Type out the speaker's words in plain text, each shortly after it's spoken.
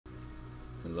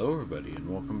Hello everybody and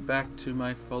welcome back to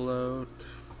my Fallout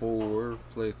 4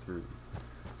 playthrough.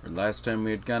 Last time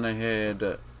we had gone ahead,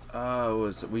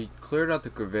 we cleared out the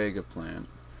Corvega plant.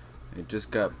 It just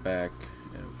got back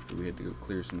after we had to go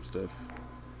clear some stuff.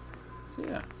 So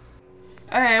yeah.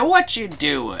 Hey, what you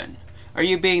doing? Are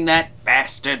you being that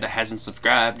bastard that hasn't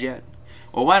subscribed yet?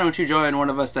 Well, why don't you join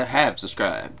one of us that have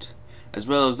subscribed? As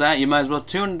well as that, you might as well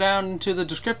tune down into the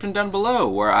description down below,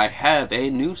 where I have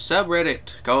a new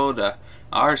subreddit called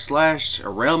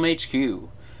r/RealmHQ.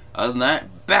 Other than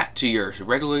that, back to your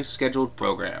regularly scheduled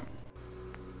program.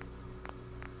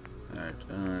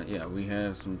 Alright, yeah, we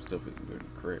have some stuff we can go to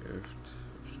craft,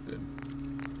 which is good.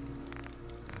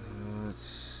 Let's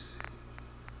see.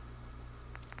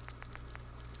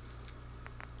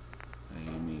 I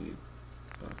need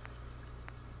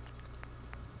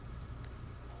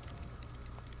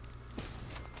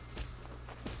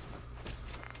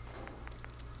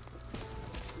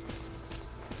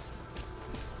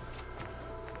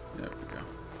there we go.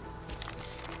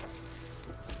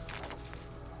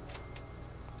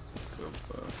 Go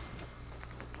buff.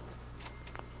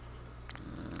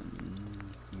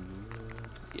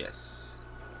 Yes.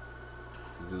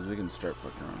 Because we can start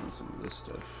fucking around with some of this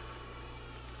stuff.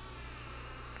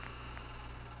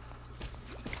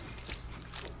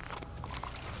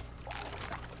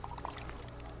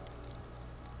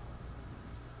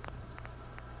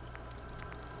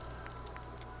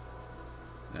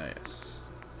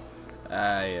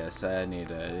 Yes, I need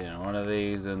one of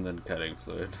these and then cutting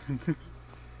fluid.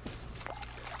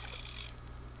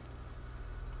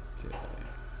 Okay.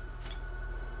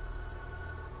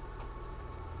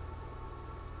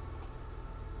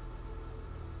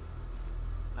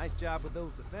 Nice job with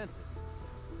those defenses.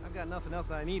 I've got nothing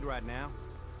else I need right now.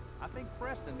 I think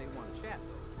Preston may want to chat,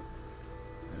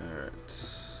 though. Alright.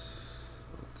 Let's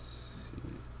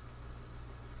see.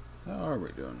 How are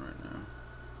we doing right now?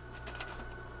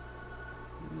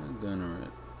 Done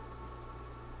alright.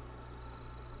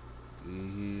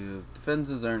 The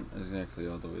defenses aren't exactly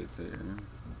all the way there.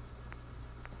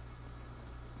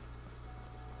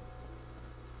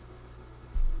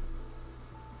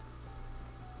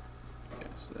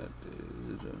 Yes, that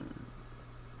is.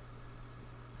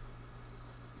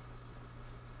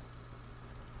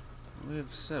 We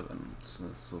have 7, so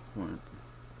that's the point.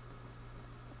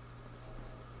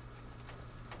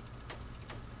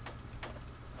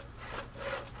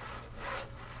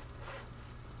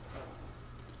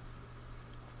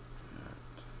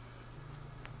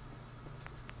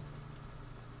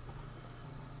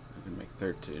 We can make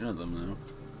 13 of them now.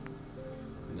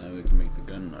 Now we can make the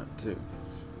gun nut too.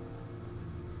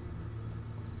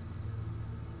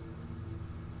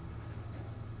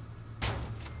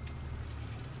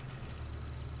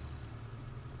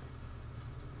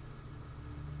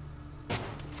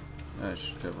 That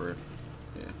should cover it.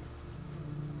 Yeah.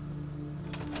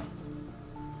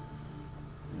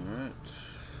 Alright.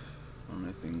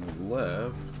 Only thing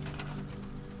left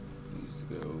needs to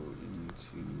go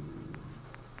into,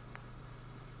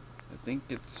 I think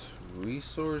it's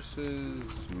resources,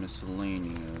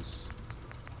 miscellaneous.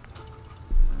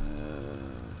 No,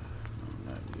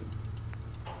 not you.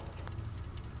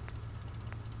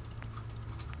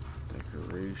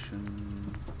 Decoration,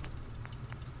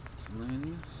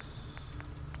 miscellaneous.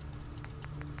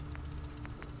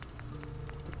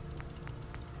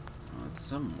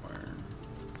 Somewhere.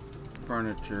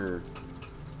 Furniture.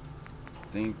 I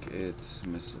think it's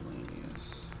miscellaneous.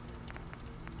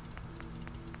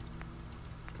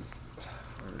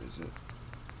 Where is it?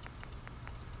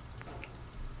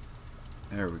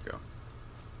 There we go.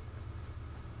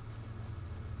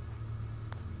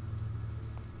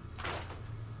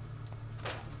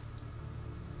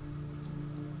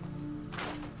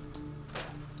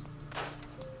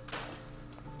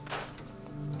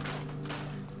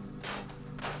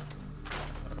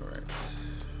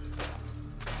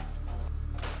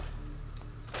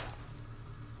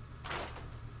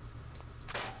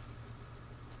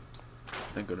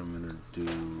 I think what I'm gonna do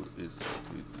is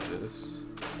do this.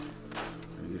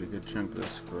 I get a good chunk of the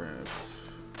scrap.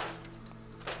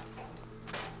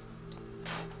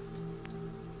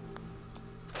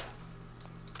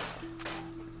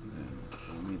 Then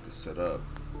we'll need to set up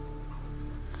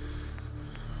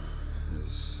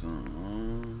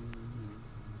some.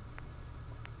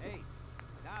 Hey,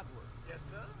 Nosworth. Yes,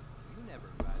 sir? You never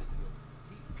invited me over for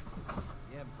tea.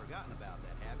 You haven't forgotten about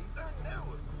that, have you? No,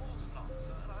 of course not,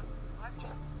 sir. I'm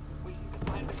just waiting to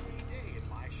find a free day in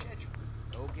my schedule.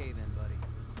 Okay then, buddy.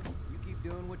 You keep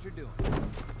doing what you're doing.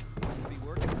 Seems to be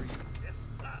working for you. Yes,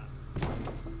 sir.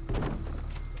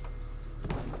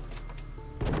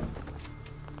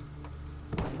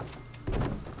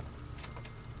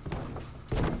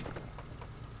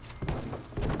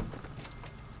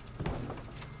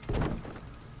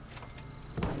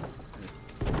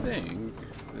 think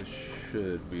this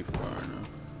should be far enough.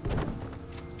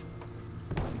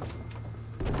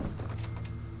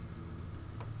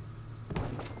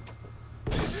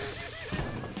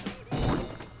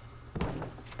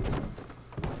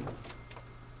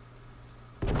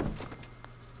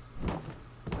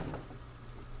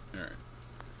 Alright.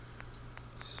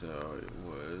 So it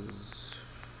was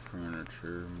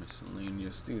furniture,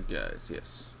 miscellaneous, these guys,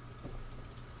 yes.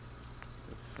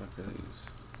 The fuck are these?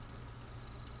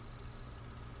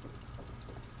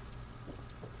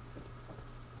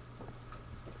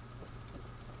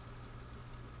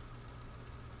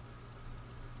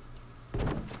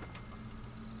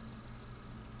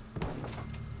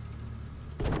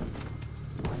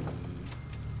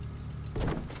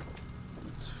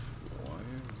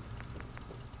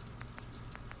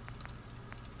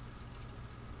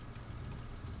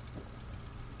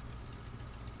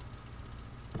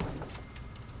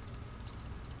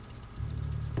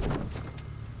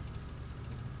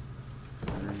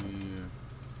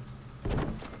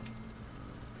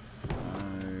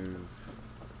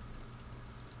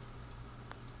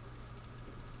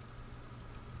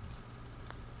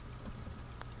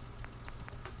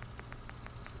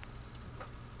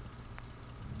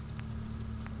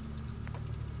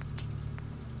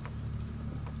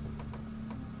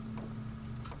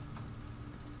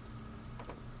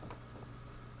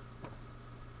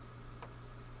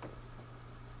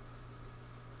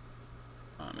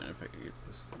 If I could get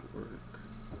this to work.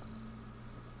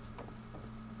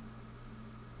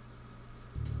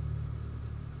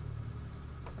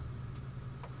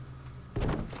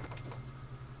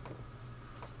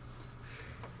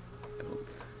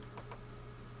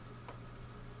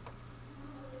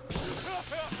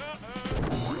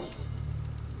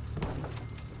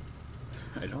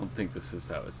 I don't think this is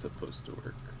how it's supposed to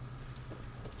work.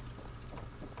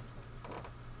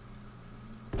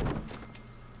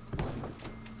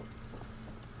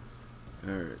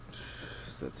 Alright,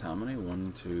 so that's how many?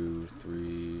 1, 2,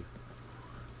 3,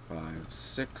 5,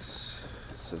 6.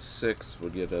 So 6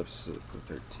 would get us to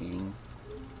 13.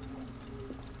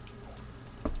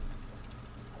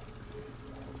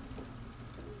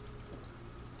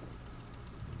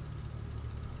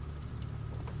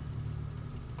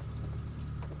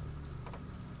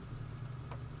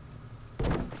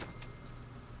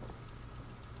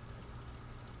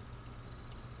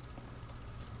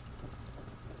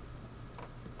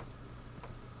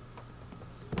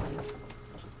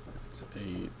 That's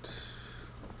 8.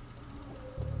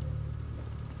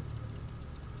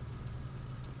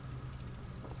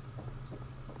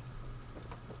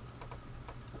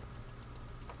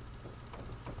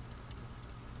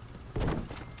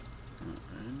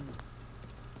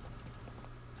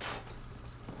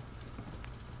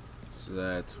 So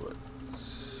that's what,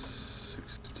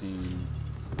 16,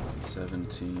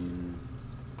 17,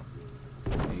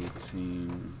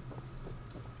 18,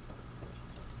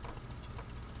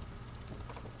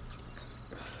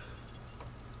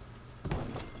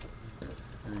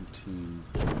 19,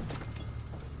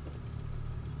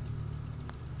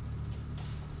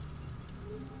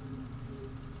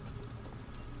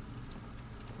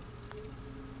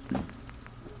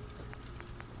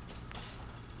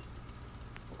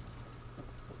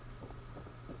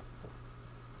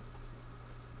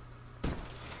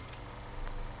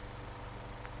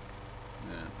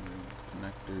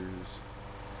 connectors.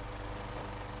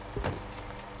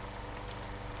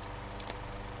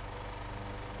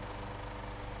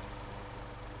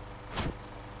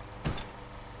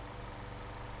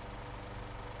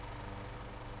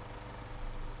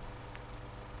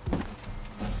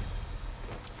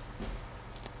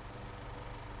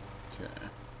 Okay.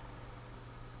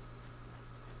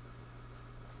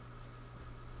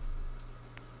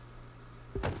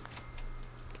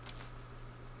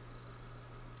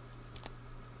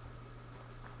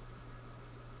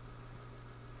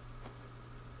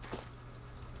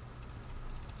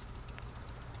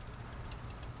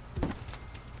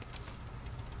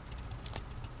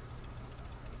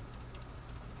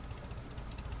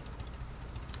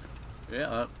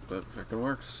 Yeah, that fucking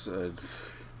works.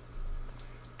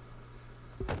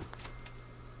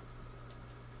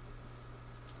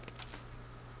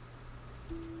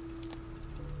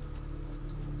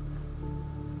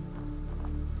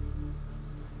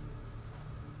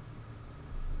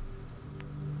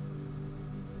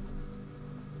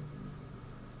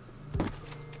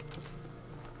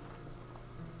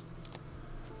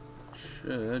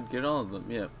 Should get all of them,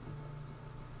 yep.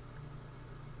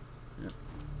 Yep.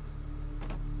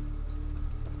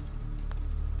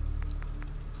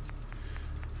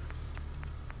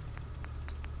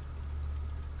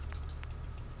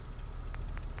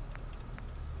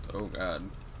 Oh god.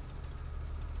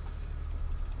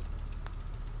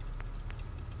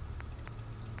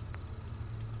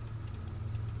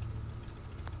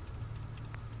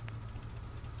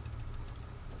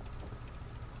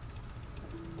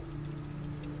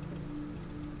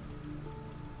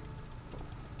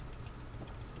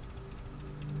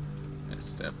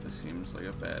 This definitely seems like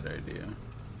a bad idea.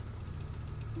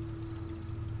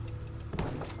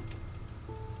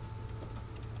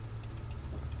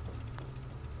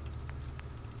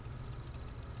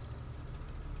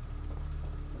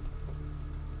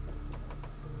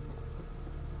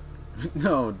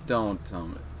 No, don't tell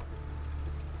me.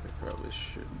 I probably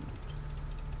shouldn't.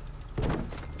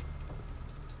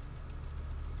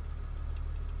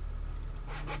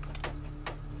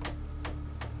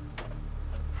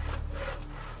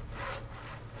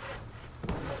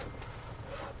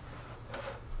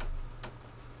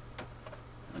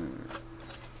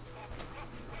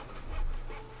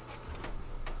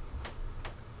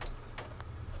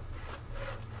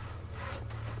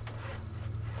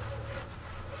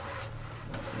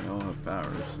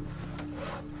 Powers.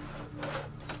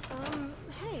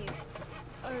 Hey.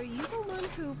 Are you the one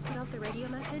who put out the radio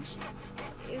message?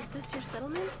 Is this your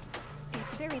settlement?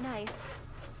 It's very nice.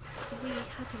 We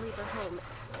had to leave our home.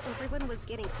 Everyone was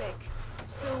getting sick.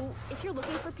 So, if you're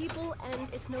looking for people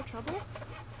and it's no trouble,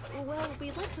 well,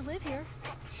 we'd like to live here.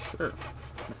 Sure.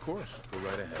 Of course. Go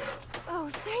right ahead. Oh,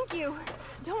 thank you.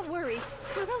 Don't worry.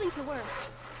 We're willing to work.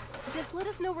 Just let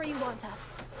us know where you want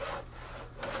us.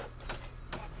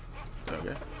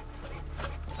 Okay.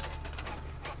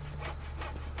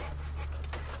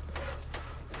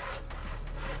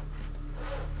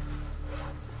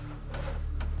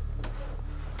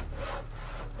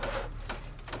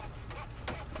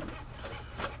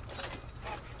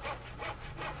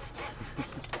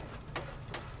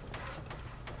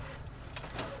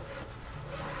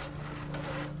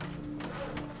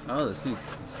 Oh, this needs.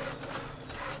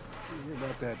 You hear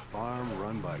about that farm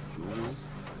run by ghouls?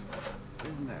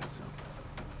 Isn't that something?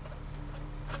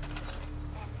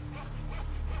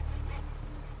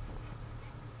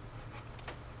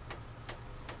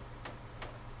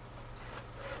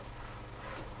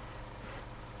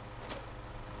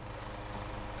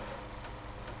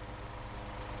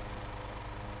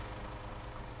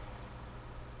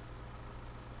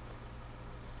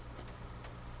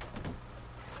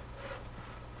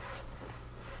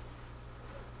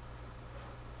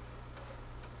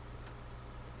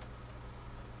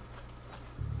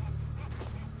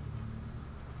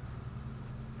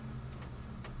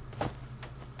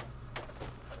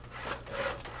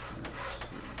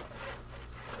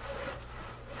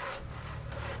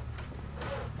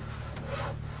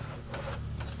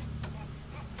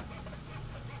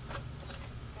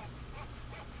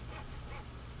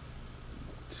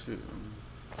 Two.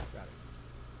 Got it.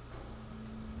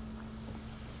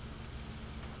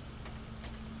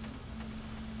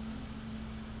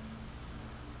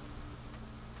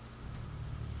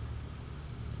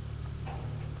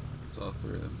 It's all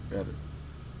three of them. Got it.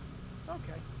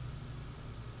 Okay.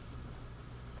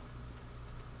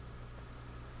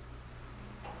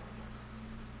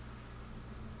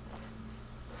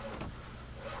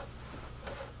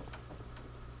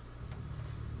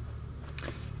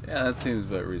 Yeah, that seems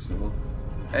about reasonable.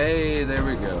 Hey, there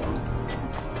we go.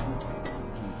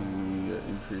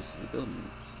 Increase the building.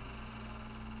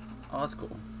 Oh, that's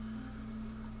cool.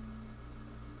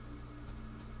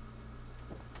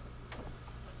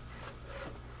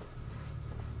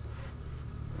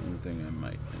 One thing I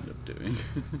might end up doing.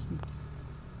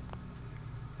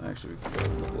 Actually, we can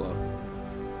go level up.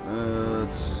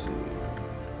 Let's see.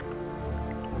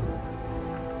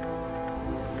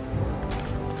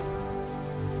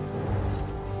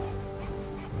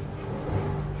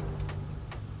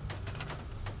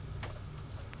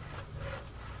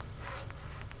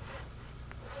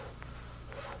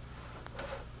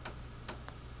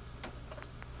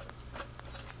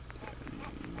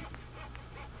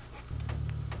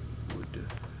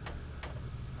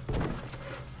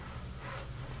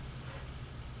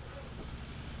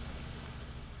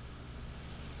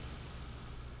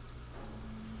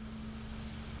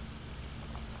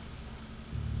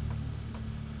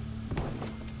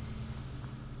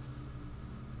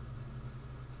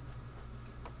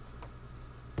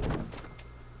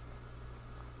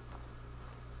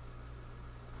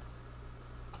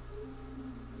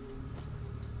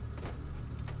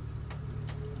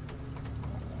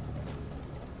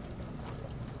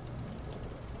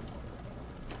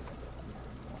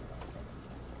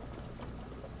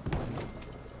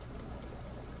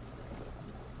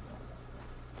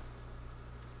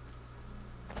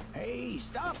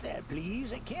 stop that,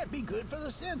 please. It can't be good for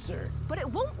the sensor. But it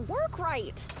won't work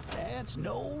right. That's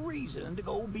no reason to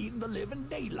go beating the living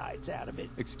daylights out of it.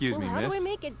 Excuse Well, me, how miss. do I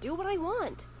make it do what I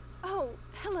want? Oh,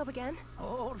 hello again.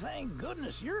 Oh, thank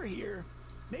goodness you're here.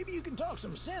 Maybe you can talk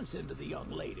some sense into the young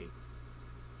lady.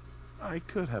 I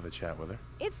could have a chat with her.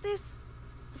 It's this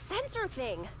sensor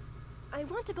thing. I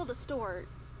want to build a store,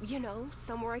 you know,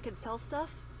 somewhere I could sell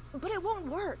stuff, but it won't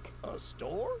work. A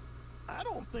store? I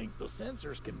don't think the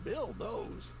sensors can build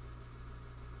those.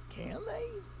 Can they?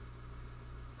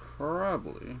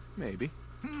 Probably. Maybe.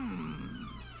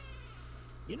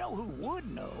 You know who would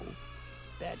know?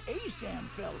 That ASAM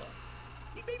fella.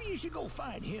 Maybe you should go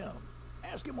find him.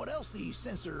 Ask him what else these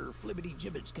sensor flibbity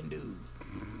gibbets can do.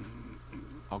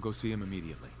 I'll go see him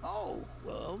immediately. Oh,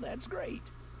 well, that's great.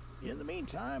 In the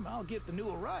meantime, I'll get the new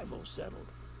arrivals settled.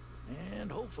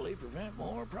 And hopefully prevent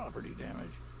more property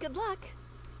damage. Good luck.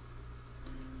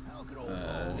 How could old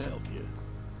Paul help you?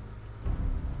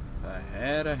 If I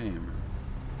had a hammer.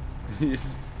 You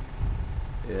just-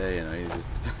 yeah, you know, you just.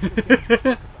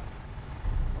 Hope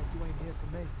you ain't here for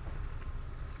me.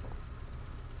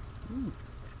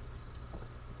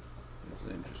 That's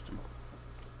interesting.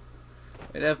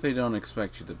 I definitely don't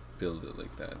expect you to build it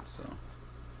like that, so.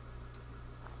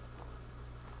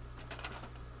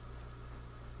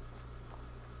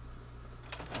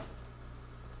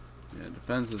 Yeah,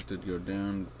 defenses did go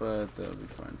down, but that'll be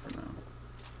fine for now.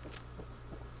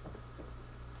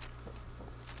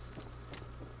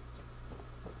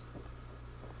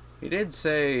 He did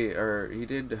say, or he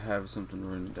did have something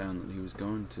written down that he was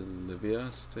going to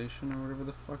Livia Station or whatever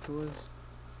the fuck it was.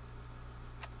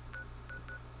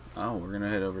 Oh, we're gonna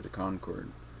head over to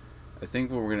Concord. I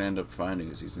think what we're gonna end up finding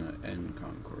is he's not in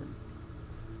Concord.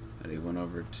 That he went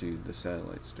over to the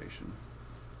satellite station.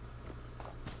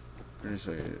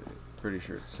 Pretty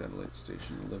sure it's satellite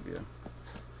station Olivia.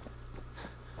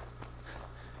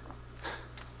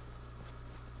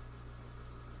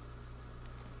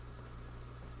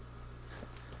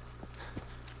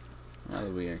 Now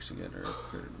that we actually get our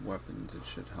upgraded weapons, it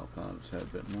should help out a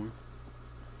tad bit more.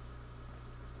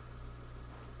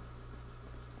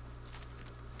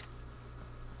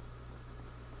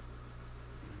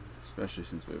 Especially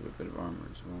since we have a bit of armor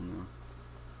as well now.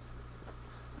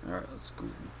 Alright, let's go.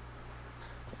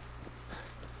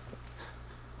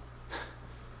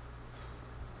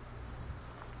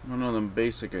 One of them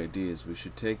basic ideas, we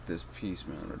should take this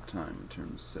piecemeal at a time in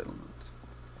terms of settlement.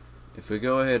 If we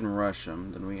go ahead and rush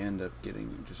them, then we end up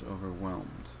getting just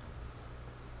overwhelmed.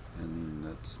 And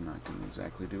that's not going to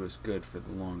exactly do us good for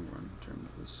the long run in terms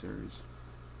of this series.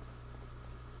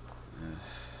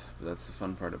 But that's the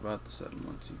fun part about the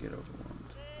settlements, you get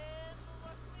overwhelmed.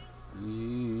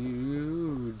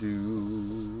 You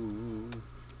do.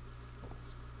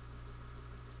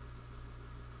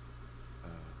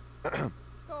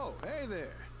 Oh, hey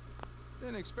there.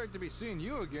 Didn't expect to be seeing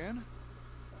you again.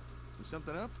 Is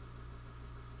something up?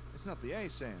 It's not the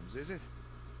ASAMs, is it?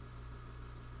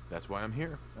 That's why I'm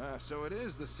here. So it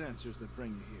is the sensors that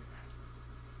bring you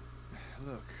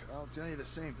here. Look, I'll tell you the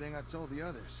same thing I told the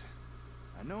others.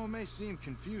 I know it may seem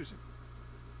confusing,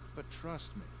 but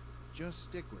trust me, just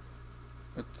stick with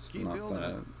it. It's Keep not building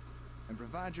bad. it, and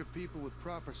provide your people with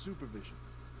proper supervision.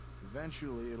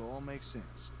 Eventually, it'll all make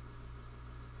sense.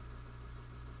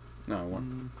 No, what?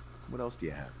 What else do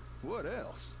you have? What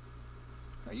else?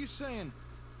 Are you saying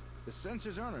the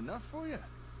sensors aren't enough for you?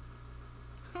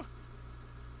 Huh.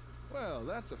 Well,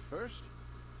 that's a first.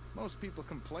 Most people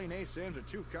complain ASAMs are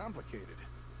too complicated.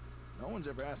 No one's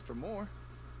ever asked for more.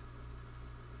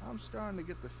 I'm starting to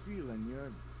get the feeling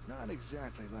you're not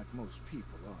exactly like most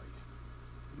people,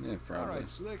 are you? Yeah, probably. Alright,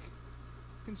 Slick.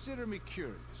 Consider me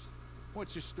curious.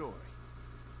 What's your story?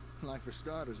 Like for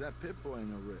starters, that Pip-Boy on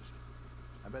your wrist.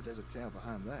 I bet there's a tale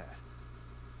behind that.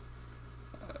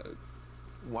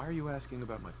 Why are you asking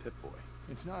about my Pip-Boy?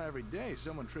 It's not every day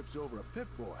someone trips over a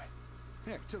Pip-Boy.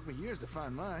 Heck, it took me years to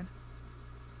find mine.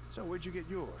 So where'd you get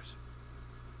yours?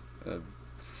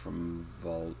 From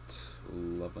Vault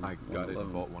 11. I got it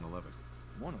in 111. Vault 111.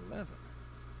 111?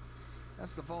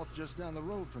 That's the vault just down the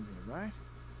road from here, right?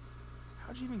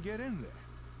 How'd you even get in there?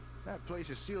 That place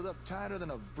is sealed up tighter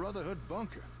than a Brotherhood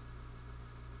bunker.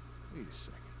 Wait a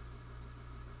second.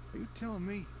 Are you telling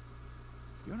me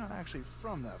you're not actually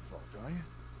from that vault, are you?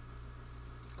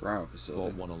 Cryo facility.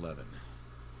 Vault 111.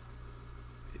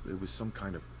 It was some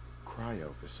kind of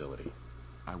cryo facility.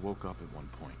 I woke up at one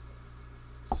point.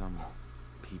 Some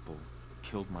people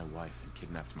killed my wife and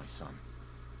kidnapped my son.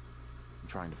 I'm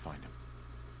trying to find him.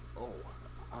 Oh,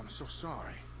 I'm so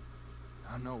sorry.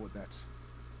 I know what that's...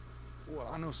 Well,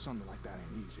 I know something like that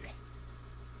ain't easy.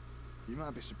 You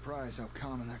might be surprised how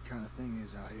common that kind of thing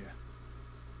is out here.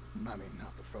 I mean,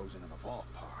 not the frozen in the vault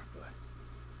part,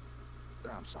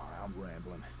 but... I'm sorry, I'm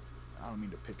rambling. I don't mean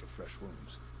to pick at fresh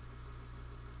wounds.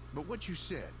 But what you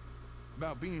said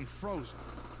about being frozen,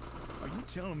 are you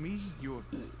telling me you're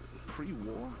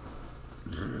pre-war?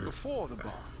 Before the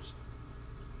bombs?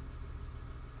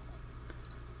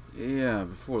 Yeah,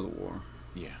 before the war.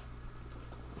 Yeah.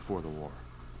 Before the war.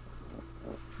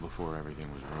 Before everything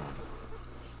was ruined.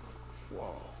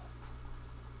 Whoa.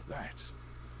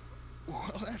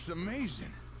 Well, that's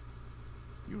amazing.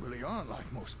 You really aren't like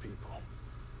most people.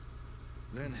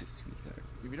 Then, if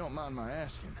you don't mind my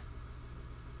asking,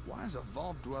 why is a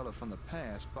vault dweller from the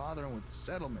past bothering with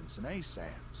settlements and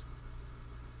ASAMs?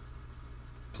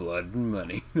 Blood and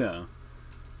money, no.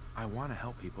 I want to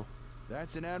help people.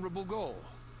 That's an admirable goal.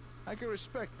 I can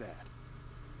respect that.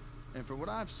 And from what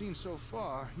I've seen so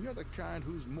far, you're the kind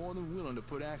who's more than willing to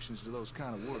put actions to those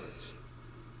kind of words.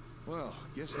 Well,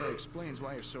 guess that explains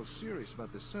why you're so serious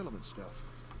about this settlement stuff.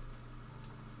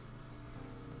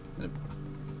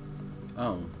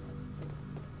 Oh.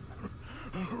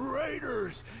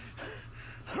 Raiders!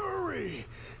 Hurry!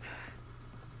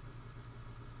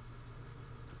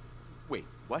 Wait,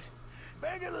 what?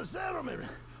 Back at the settlement.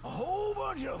 A whole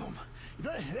bunch of them.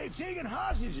 They've taken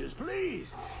hostages,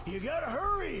 please. You gotta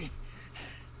hurry.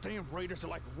 Damn raiders are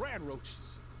like rad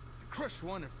roaches. I crushed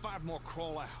one and 5 more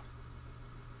crawl out.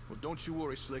 Well, don't you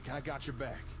worry, Slick. I got your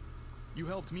back. You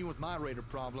helped me with my raider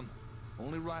problem.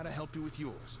 Only right I help you with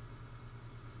yours.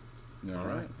 All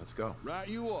right. Let's go. Right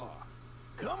you are.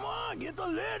 Come on, get the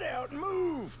lid out and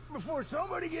move before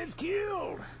somebody gets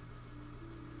killed.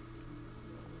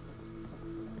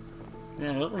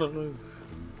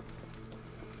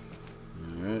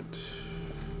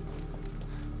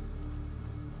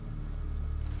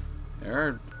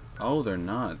 Alright. Oh, they're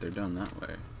not. They're down that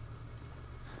way.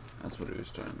 That's what he was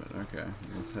talking about. Okay,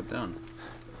 let's head down.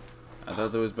 I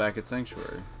thought that was back at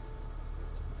Sanctuary.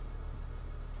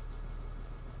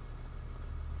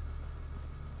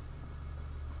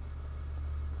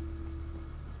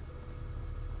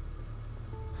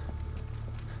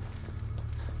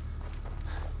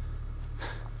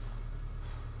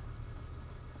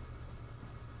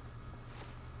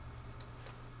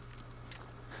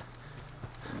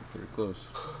 Pretty close.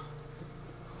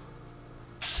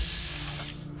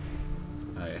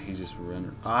 Oh yeah, he just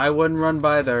ran. I wouldn't run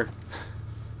by there.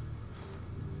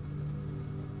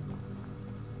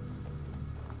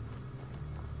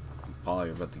 Paul,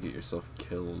 you're about to get yourself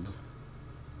killed.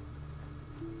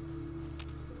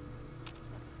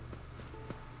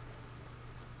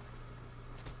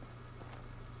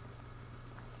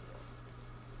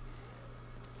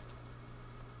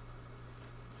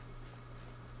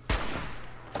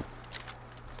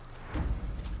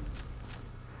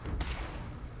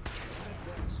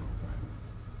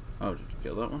 Oh, did you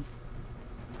kill that one?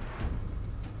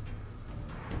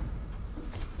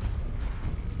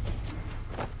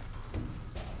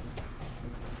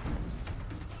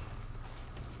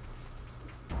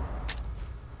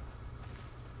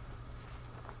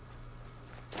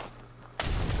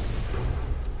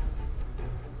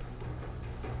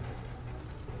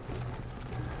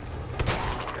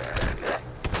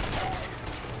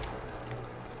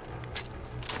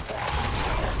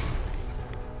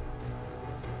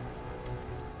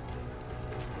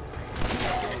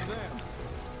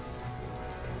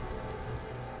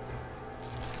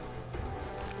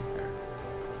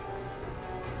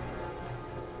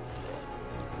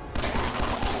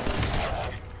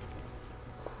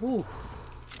 Whew.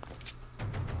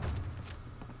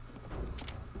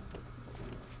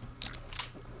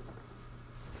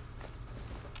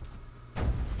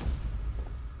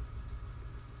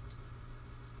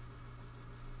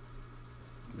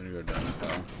 I'm gonna go down the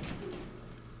hill.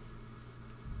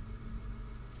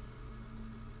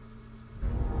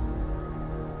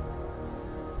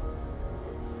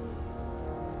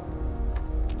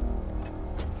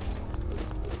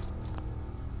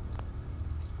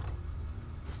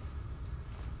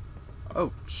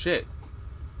 Oh, shit.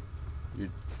 You're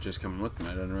just coming with me.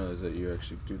 I didn't realize that you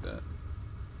actually do that.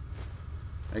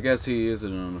 I guess he is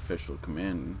an unofficial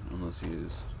companion, unless he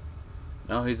is...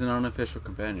 No, he's an unofficial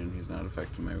companion. He's not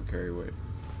affecting my carry weight.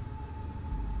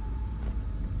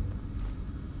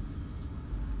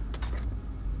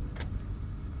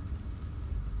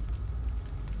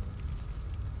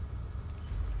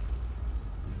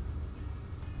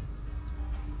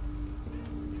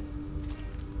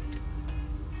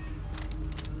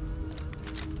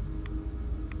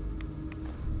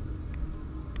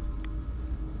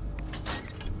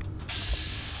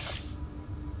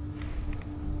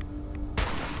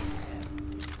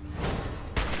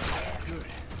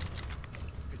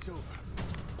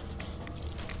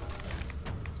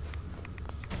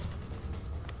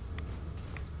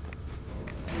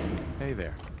 Hey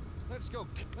there. Let's go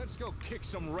kick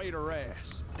some raider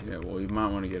ass. Yeah, well, you might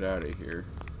want to get out of here.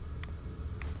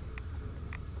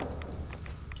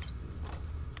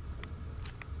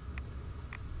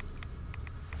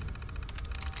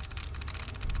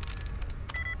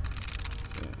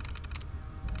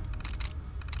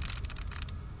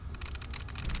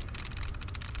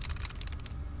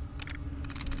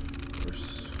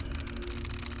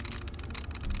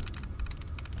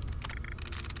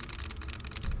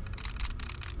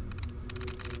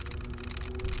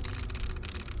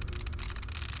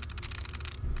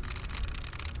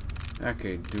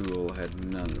 Okay, Duel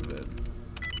had none of it.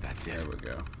 That's it. There we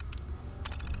go.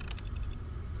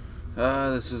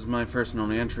 This is my first and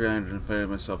only entry. I identified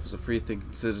myself as a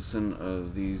free-thinking citizen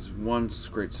of these once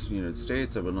great United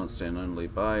States. I will not stand idly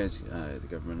by as the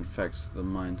government affects the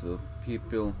minds of the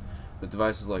people with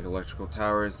devices like electrical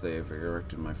towers. They have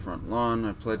erected my front lawn.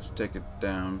 I pledge to take it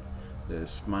down.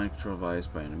 This mind control device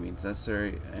by any means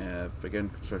necessary. I have begun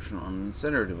construction on an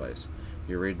incendiary device.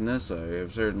 You're reading this, I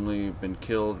have certainly been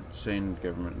killed, detained in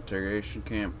government interrogation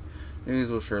camp.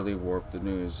 News will surely warp the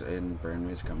news and brand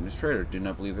me as a communist traitor. Do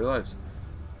not believe their lives.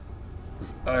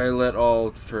 I let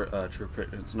all true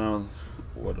patriots know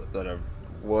what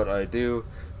I do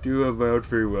of my own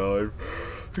free will.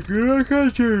 Good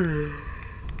country.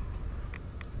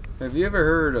 Have you ever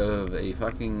heard of a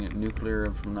fucking nuclear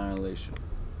annihilation?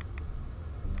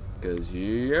 Because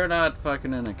you're not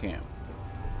fucking in a camp.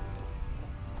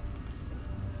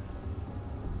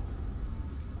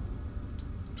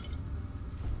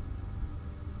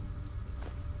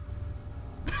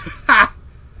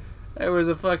 There was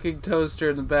a fucking toaster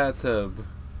in the bathtub.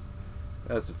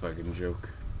 That's a fucking joke.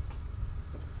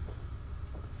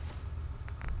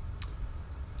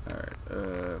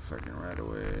 Alright, fucking right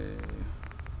away.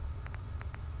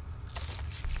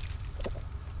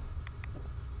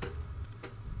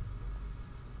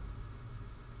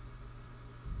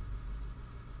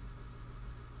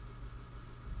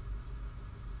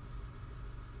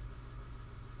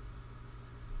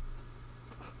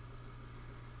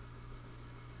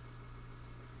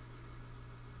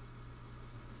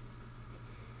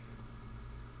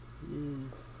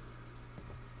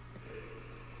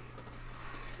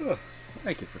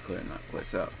 Thank you for clearing that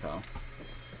place out, pal.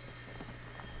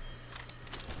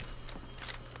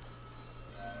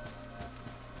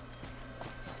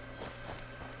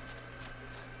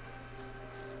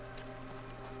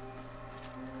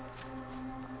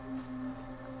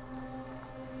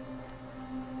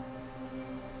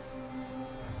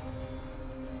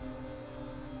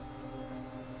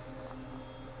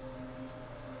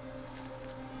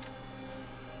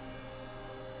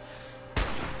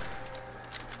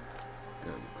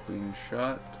 Clean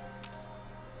shot.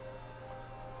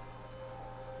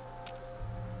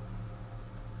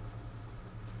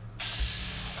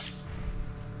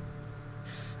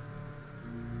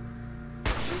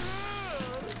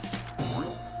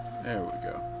 There we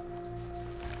go.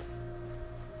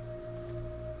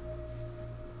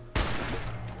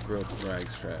 Grilled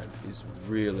Ragstrad is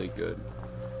really good.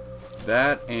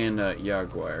 That and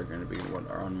Jaguar are going to be what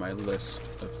are on my list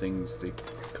of things they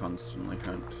constantly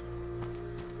hunt.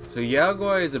 So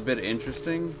Yaguai is a bit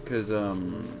interesting because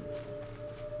so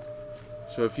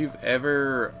if you've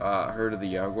ever heard of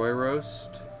the Yaguai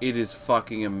roast, it is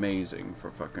fucking amazing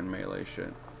for fucking melee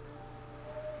shit.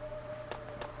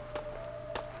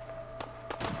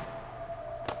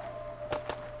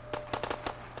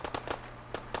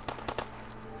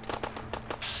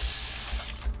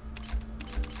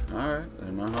 Alright,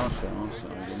 they're not hostile, so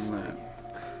I'll give them that.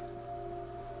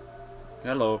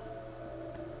 Hello.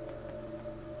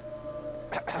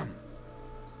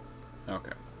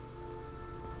 Okay.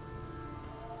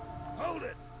 Hold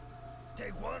it!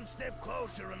 Take one step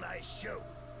closer and I shoot.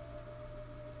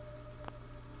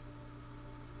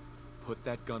 Put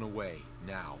that gun away,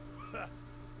 now.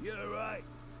 You're right.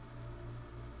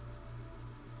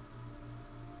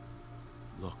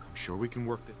 Look, I'm sure we can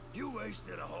work this. You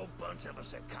wasted a whole bunch of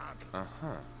us at Conk.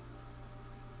 Uh-huh.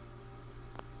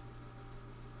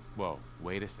 Whoa,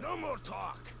 wait a second. No more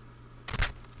talk.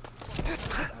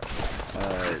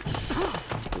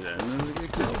 Did anyone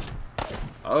get killed?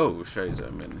 Oh, Shiza,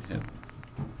 I'm getting hit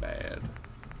bad.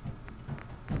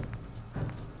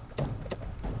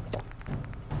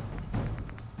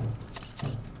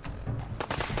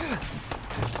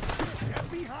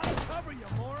 Get behind cover, you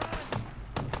moron!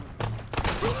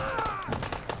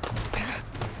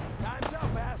 Time's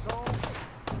up, asshole!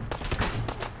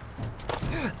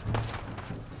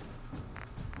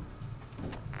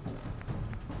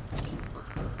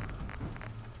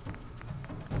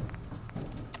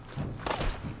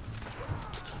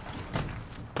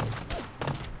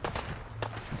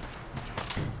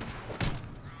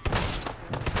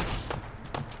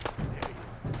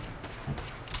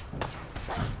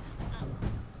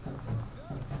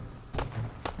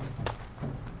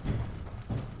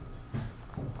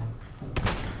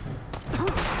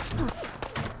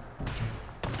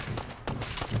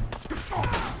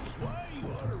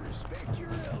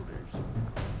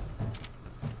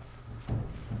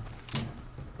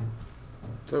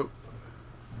 So,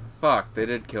 fuck, they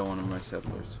did kill one of my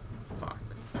settlers. Fuck.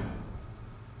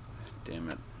 Damn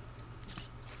it.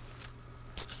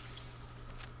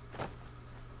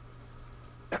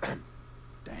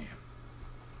 Damn.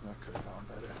 That could have gone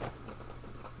better. At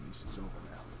least it's over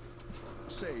now.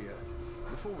 Say,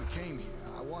 before we came here,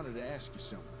 I wanted to ask you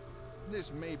something.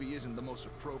 This maybe isn't the most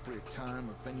appropriate time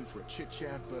or venue for a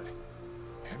chit-chat, but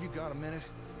have you got a minute?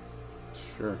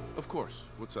 Sure. Of course.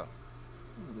 What's up?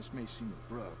 Well, this may seem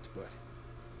abrupt, but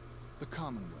the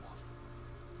Commonwealth.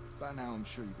 By now, I'm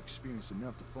sure you've experienced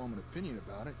enough to form an opinion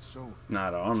about it, so...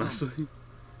 Not honestly.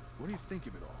 What do you think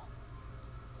of it all?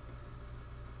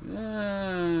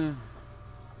 Yeah.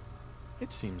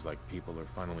 It seems like people are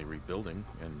finally rebuilding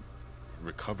and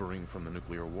recovering from the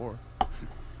nuclear war.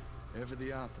 Ever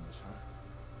the optimist, huh?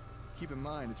 Keep in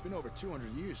mind, it's been over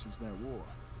 200 years since that war,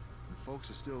 and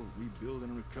folks are still rebuilding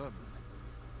and recovering.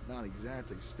 Not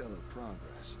exactly stellar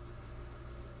progress.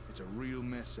 It's a real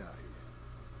mess out here.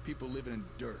 People living in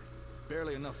dirt,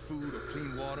 barely enough food or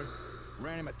clean water,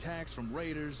 random attacks from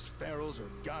raiders, pharaohs, or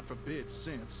God forbid,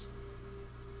 synths.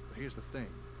 But here's the thing.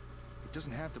 It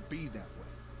doesn't have to be that way.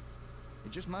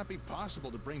 It just might be possible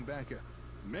to bring back a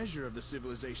measure of the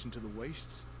civilization to the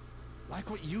wastes. Like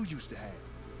what you used to have.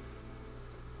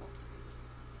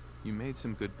 You made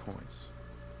some good points.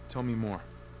 Tell me more.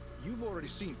 You've already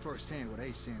seen firsthand what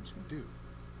ASAMs can do.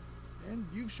 And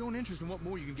you've shown interest in what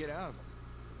more you can get out of them.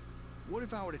 What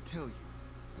if I were to tell you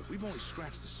that we've only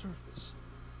scratched the surface?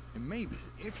 And maybe,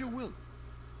 if you're willing,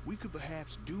 we could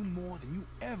perhaps do more than you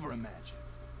ever imagined.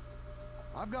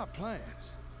 I've got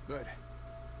plans, but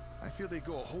I feel they'd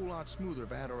go a whole lot smoother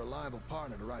if I had a reliable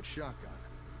partner to ride shotgun.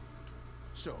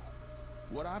 So,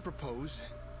 what I propose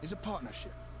is a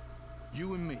partnership.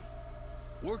 You and me,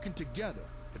 working together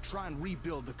to try and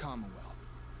rebuild the Commonwealth.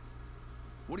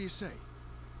 What do you say?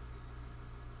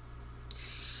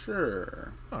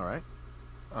 Sure. All right.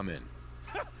 I'm in.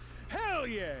 Hell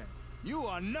yeah! You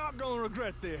are not gonna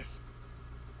regret this.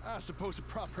 I suppose a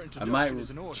proper I introduction might is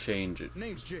in order. change it.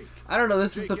 Name's Jake. I don't know,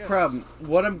 this is Jake the Evans. problem.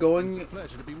 What I'm It's a going...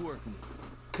 pleasure to be working with you.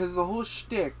 Because the whole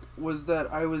shtick was that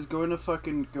I was going to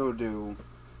fucking go do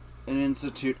an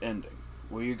Institute ending.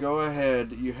 Where you go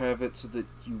ahead, you have it so that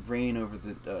you reign over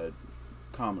the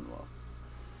Commonwealth.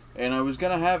 And I was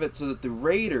going to have it so that the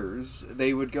Raiders,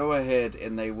 they would go ahead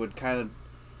and they would kind of...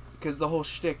 Because the whole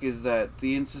shtick is that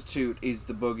the Institute is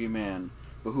the boogeyman,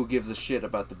 but who gives a shit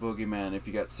about the boogeyman if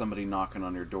you got somebody knocking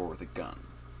on your door with a gun?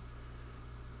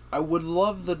 I would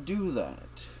love to do that.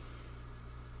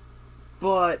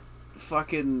 But...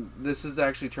 fucking, this is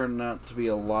actually turning out to be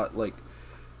a lot like,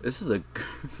 this is a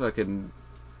fucking,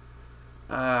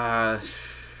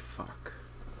 fuck.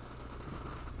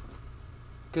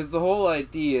 Because the whole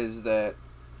idea is that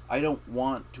I don't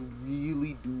want to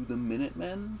really do the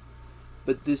Minutemen,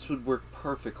 but this would work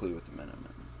perfectly with the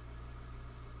Minutemen.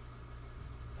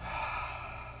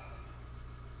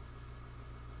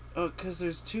 Because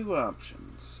there's two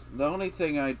options. The only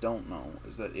thing I don't know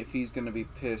is that if he's going to be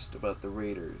pissed about the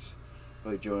Raiders, if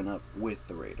I join up with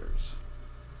the Raiders.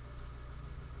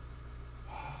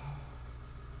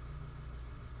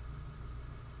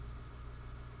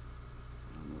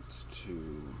 And that's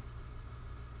two.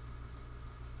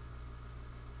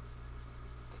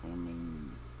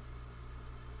 Coming.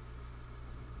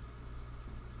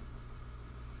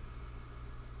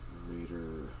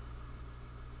 Raider.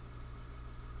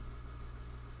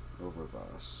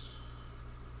 Overboss.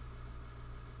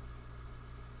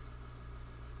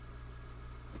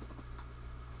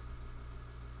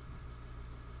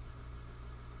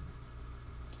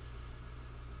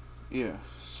 Yeah,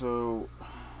 so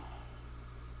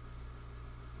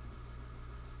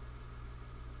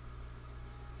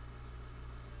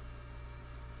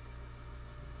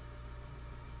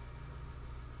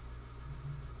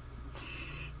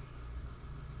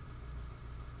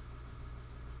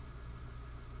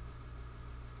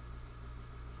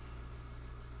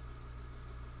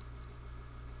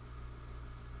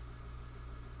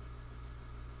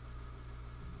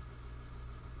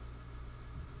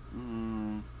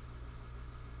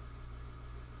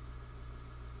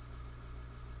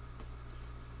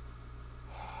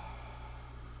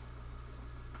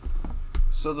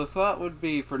So the thought would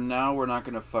be, for now, we're not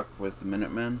going to fuck with the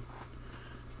Minutemen.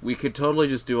 We could totally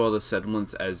just do all the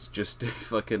settlements as just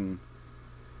fucking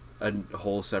a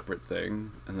whole separate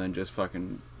thing, and then just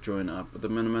fucking join up with the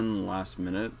Minutemen in the last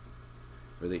minute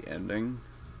for the ending.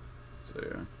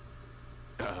 So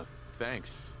yeah.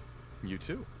 Thanks. You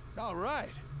too. All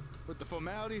right. With the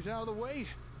formalities out of the way,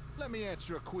 let me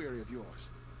answer a query of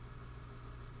yours.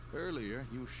 Earlier,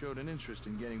 you showed an interest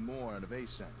in getting more out of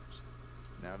ASAMs.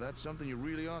 Now, if that's something you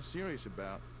really are serious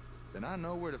about, then I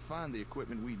know where to find the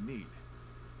equipment we need.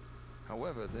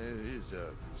 However, there is a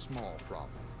small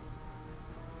problem.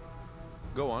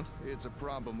 Go on. It's a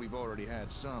problem we've already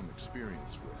had some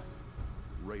experience with.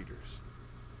 Raiders.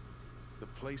 The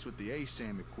place with the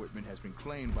ASAM equipment has been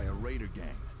claimed by a raider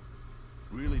gang.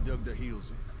 Really dug their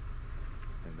heels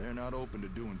in. And they're not open to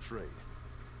doing trade.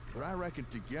 But I reckon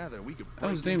together we could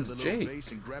break his into name's the little Jake.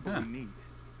 base and grab Huh. what we need.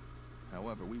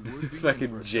 However, we would be in for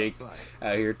Fucking a Jake tough fight.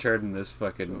 out here turning this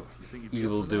fucking So, you think you'd be up for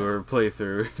evildoer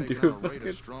playthrough Taking into a out a raider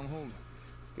fucking stronghold?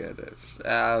 goodness.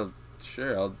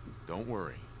 Sure, I'll. Don't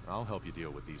worry. I'll help you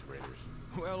deal with these raiders.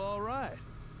 Well, all right.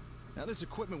 Now, this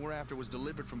equipment we're after was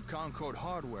delivered from Concord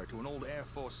Hardware to an old Air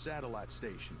Force satellite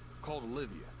station called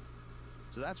Olivia.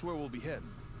 So that's where we'll be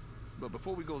heading. But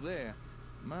before we go there,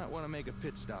 might want to make a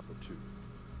pit stop or two.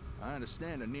 I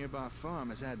understand a nearby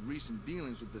farm has had recent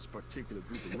dealings with this particular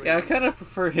group of raiders. Yeah, I kind of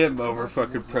prefer him over Might be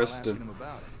fucking worthwhile asking Preston. him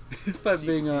about it. If I'm See if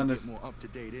being we can honest. Get more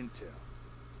up-to-date intel.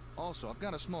 Also, I've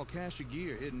got a small cache of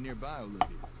gear hidden nearby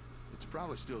Olivia. It's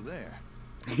probably still there.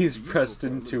 He's Useful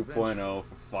Preston for a little 2.0,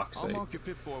 for fuck's I'll sake. mark your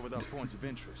pit board with our points of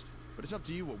interest, but it's up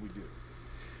to you what we do.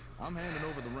 I'm handing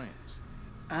over the reins.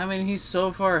 I mean, he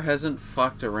so far hasn't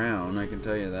fucked around, I can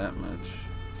tell you that much.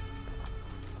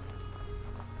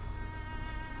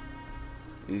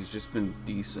 He's just been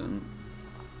decent.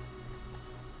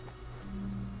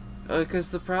 Because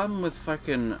the problem with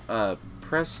fucking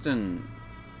Preston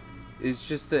is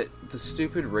just that the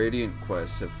stupid Radiant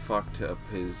quests have fucked up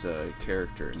his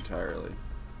character entirely.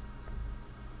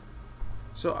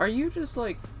 So are you just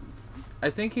like... I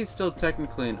think he's still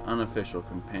technically an unofficial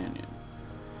companion.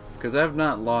 Because I've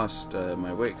not lost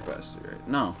my weight capacity, right?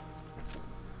 No.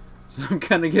 So I'm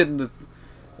kind of getting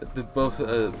the both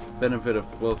benefit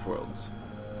of both worlds.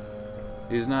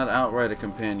 He's not outright a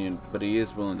companion, but he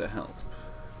is willing to help.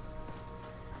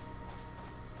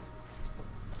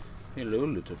 Hello,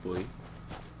 little boy.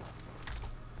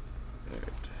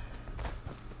 Alright.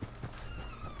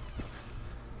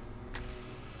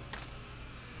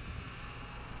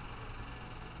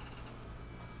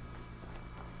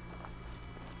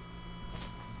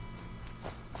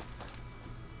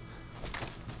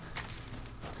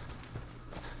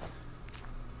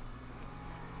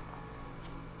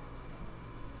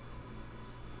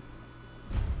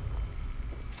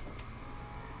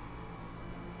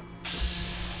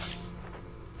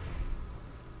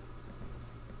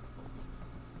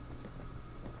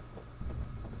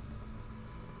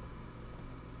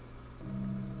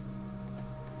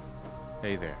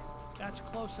 Hey there. That's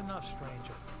close enough,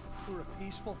 stranger. We're a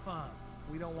peaceful farm.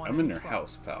 We don't want I'm in any your trouble.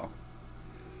 house, pal.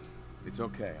 It's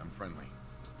okay. I'm friendly.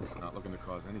 Not looking to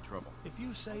cause any trouble. If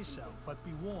you say so, but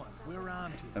be warned, we're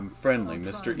armed here. I'm friendly,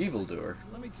 Don't Mr. try me. Evildoer.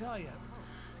 Let me tell you,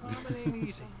 farming ain't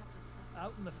easy.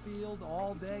 Out in the field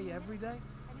all day, every day,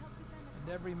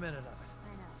 and every minute of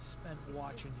it spent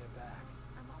watching your back.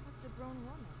 I'm almost a grown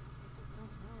woman. I just don't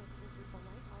know if this is the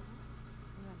life I want.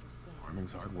 You understand?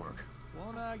 Farming's hard work.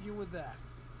 Won't argue with that.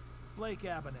 Blake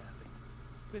Abernathy.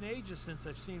 Been ages since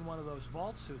I've seen one of those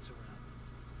vault suits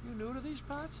around. You new to these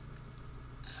parts?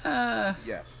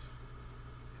 Yes.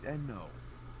 And no.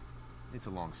 It's a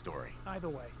long story. Either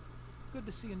way, good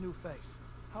to see a new face.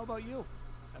 How about you?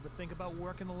 Ever think about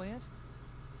working the land?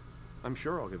 I'm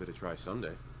sure I'll give it a try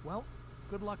someday. Well,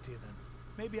 good luck to you then.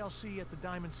 Maybe I'll see you at the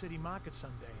Diamond City Market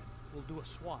someday and we'll do a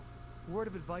swap. Word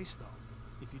of advice though,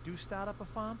 if you do start up a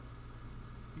farm,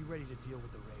 be ready to deal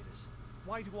with the raiders.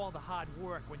 Why do all the hard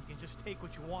work when you can just take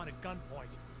what you want at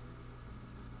gunpoint?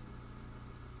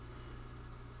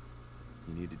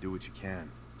 You need to do what you can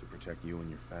to protect you and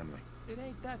your family. It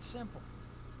ain't that simple.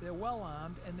 They're well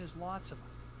armed and there's lots of them.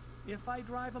 If I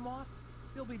drive them off,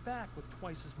 they'll be back with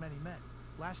twice as many men.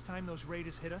 Last time those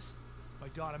raiders hit us, my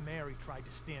daughter Mary tried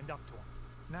to stand up to them.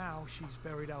 Now she's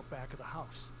buried out back of the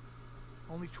house.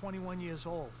 Only 21 years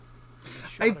old. and they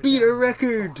shot I her beat down a in the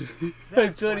record! farm. I'm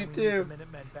That's why we need 22. the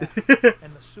Minutemen back.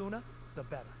 And the sooner, the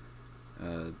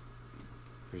better.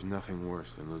 There's nothing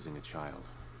worse than losing a child.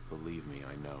 Believe me,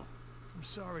 I know. I'm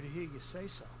sorry to hear you say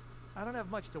so. I don't have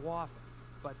much to offer,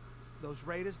 but those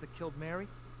raiders that killed Mary,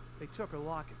 they took her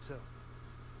locket too.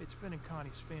 It's been in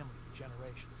Connie's family for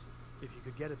generations. If you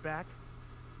could get it back,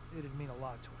 it'd mean a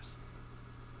lot to us.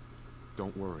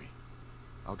 Don't worry.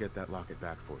 I'll get that locket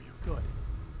back for you. Good.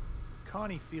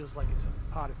 Connie feels like it's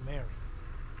a part of Mary.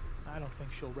 I don't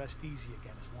think she'll rest easy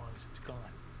again as long as it's gone.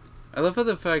 I love how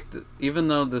the fact that even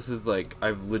though this is like,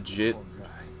 I've legit... All right.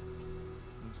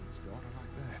 Losing his daughter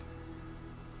like that.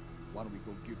 Why don't we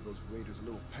go give those raiders a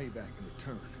little payback in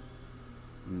return?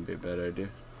 Wouldn't be a bad idea.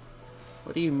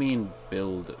 What do you mean,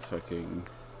 build fucking...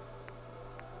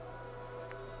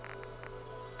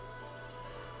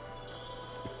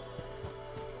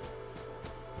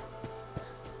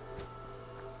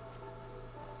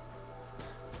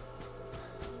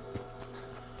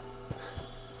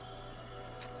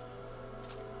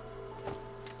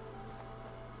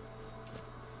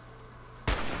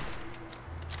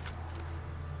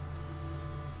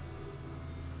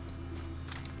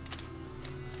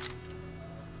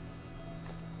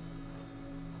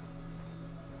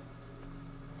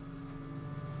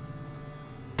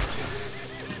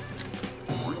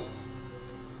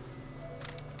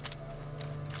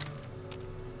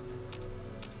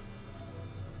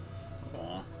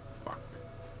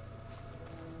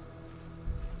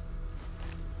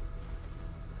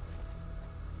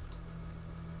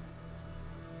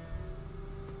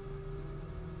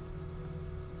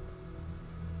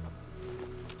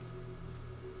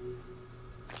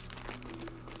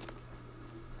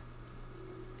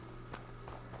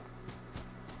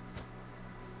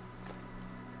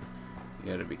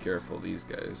 You gotta be careful of these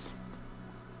guys.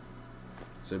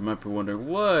 So you might be wondering,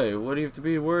 why? What do you have to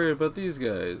be worried about these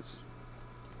guys?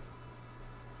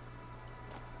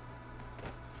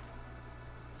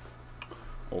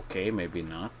 Okay, maybe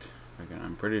not.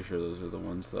 I'm pretty sure those are the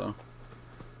ones, though.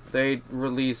 They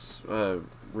release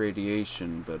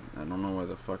radiation, but I don't know why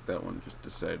the fuck that one just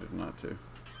decided not to.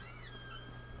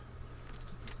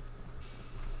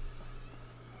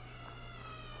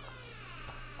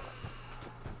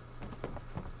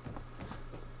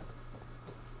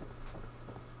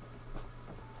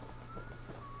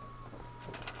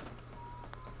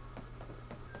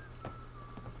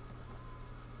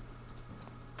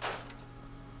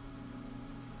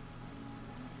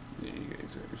 Yeah, you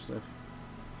guys got your stuff.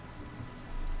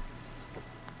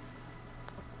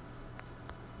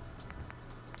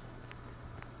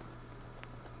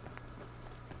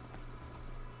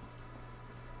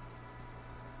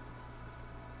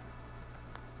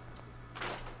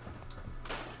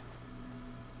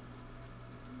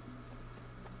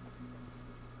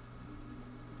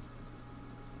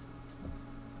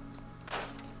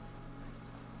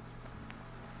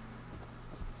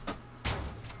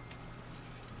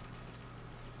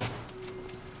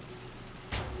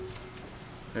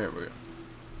 There we go.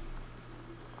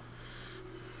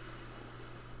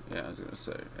 Yeah, I was gonna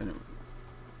say. Anyway.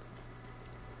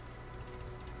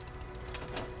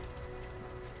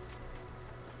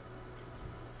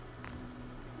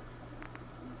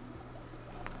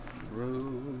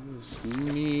 Roast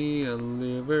me a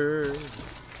liver.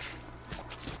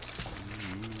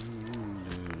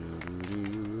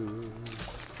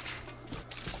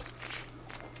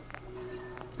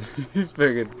 He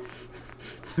figured.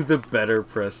 The better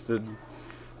Preston.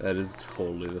 That is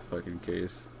totally the fucking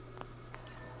case.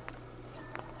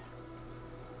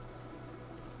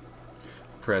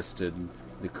 Preston,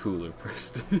 the cooler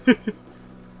Preston.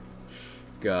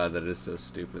 God, that is so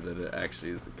stupid that it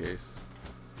actually is the case.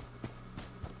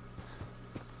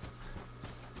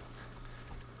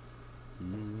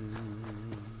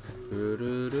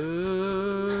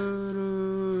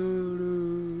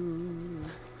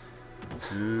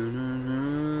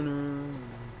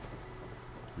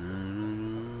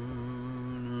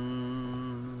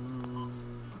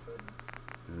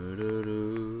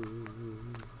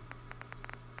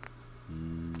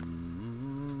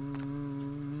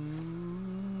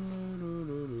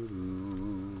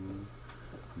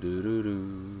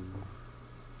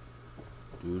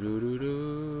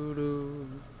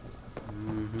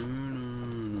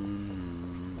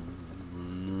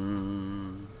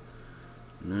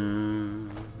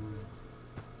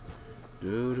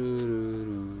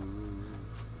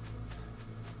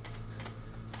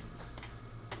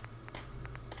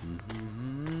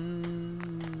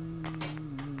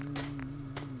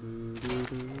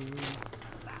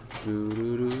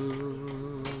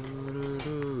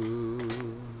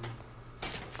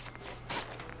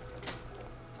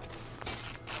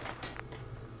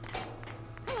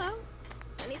 Hello.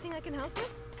 Anything I can help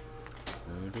with?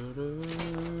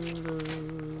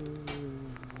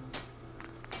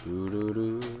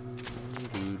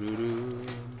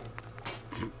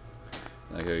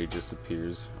 Like how he just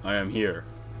appears. I am here.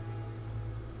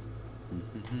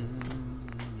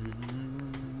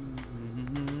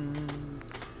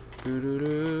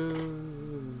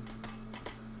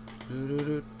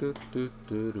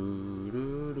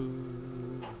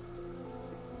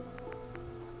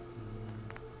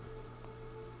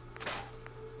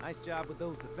 Nice job with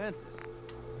those defenses.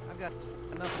 I've got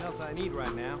nothing else I need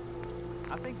right now.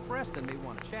 I think Preston may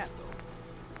want to chat, though.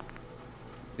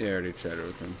 Yeah, I already chatted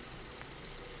with him.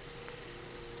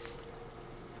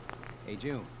 Hey,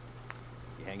 June.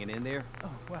 You hanging in there?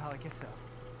 Oh, well, I guess so.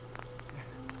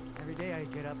 Every day I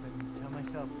get up and tell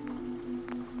myself,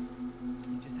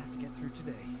 you just have to get through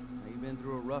today. You've been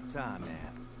through a rough time,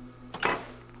 man.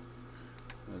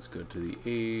 Let's go to the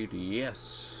aid.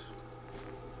 Yes.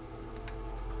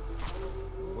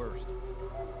 The worst.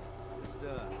 Just,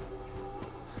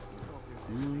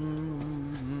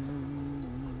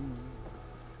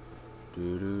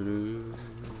 Do-do-do.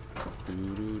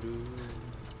 Do-do-do.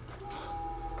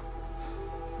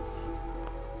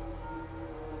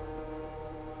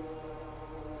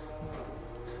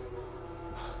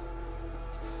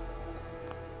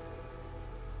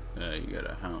 You got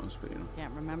a house, but you know.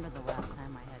 Can't remember the last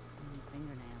time I had clean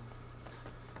fingernails.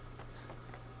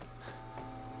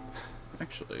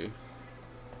 Actually.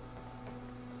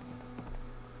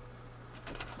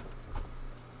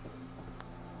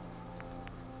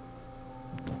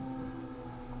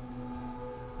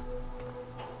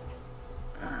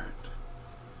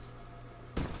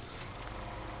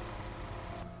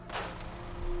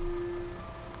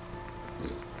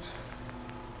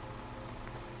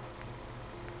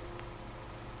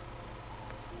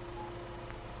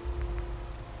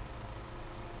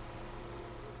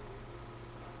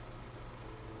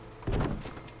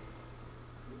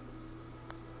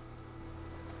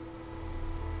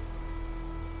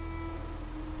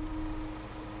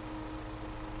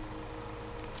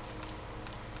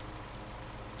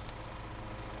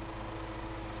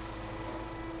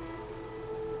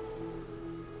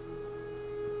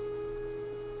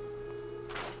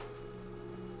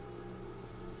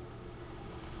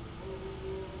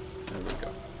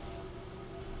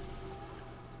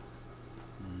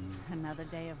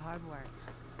 another day of hard work.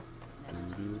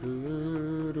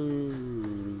 Never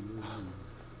changes.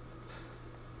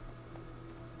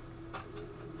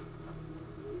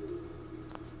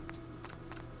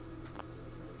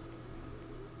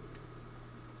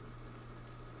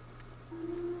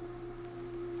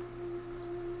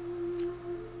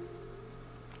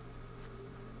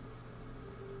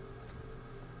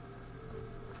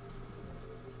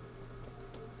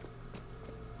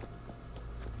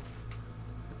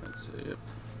 That's it, yep.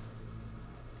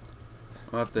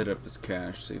 I'll have to hit up his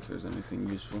cache, see if there's anything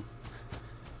useful.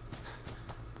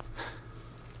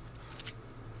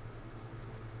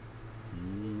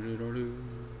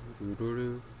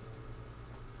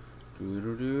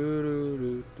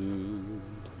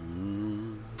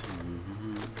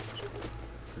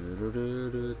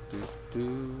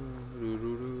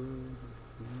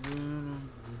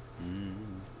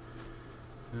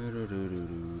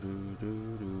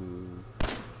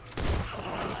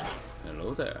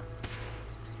 Hello there.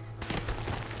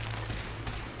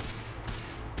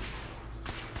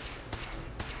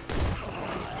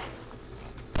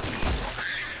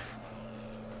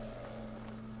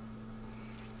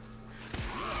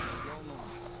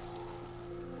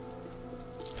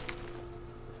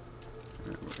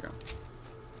 There we go.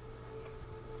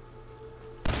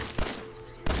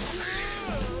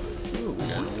 Ooh, we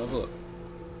got a level up.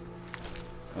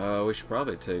 We should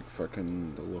probably take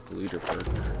fucking the local leader perk.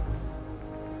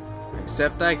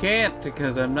 Except I can't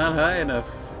because I'm not high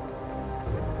enough.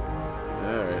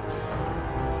 Alright.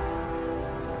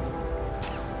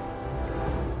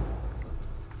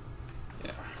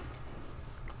 Yeah.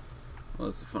 Well,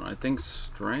 that's the fun. I think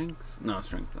strength? No,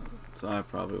 strength. So I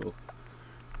probably will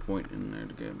point in there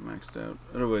to get maxed out.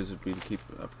 Otherwise, it'd be to keep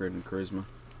upgrading charisma.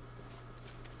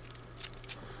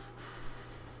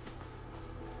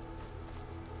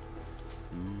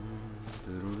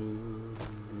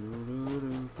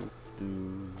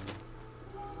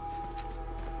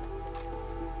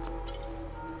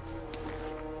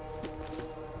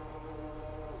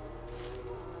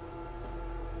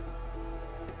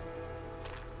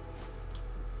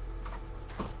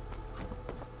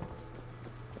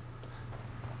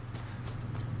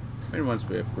 Maybe once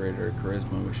we upgrade our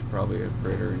charisma, we should probably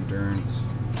upgrade our endurance.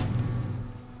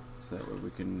 So that way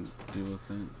we can deal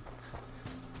with it.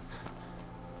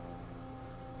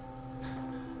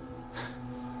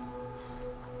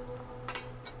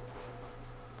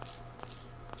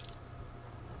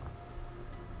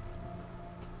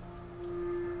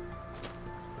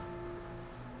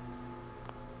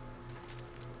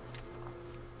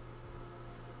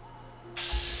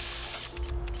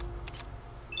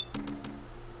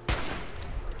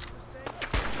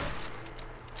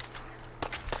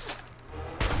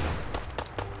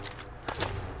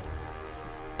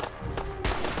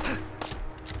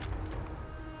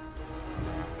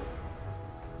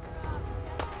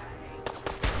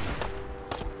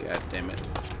 God damn it.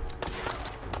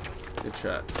 Good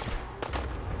shot.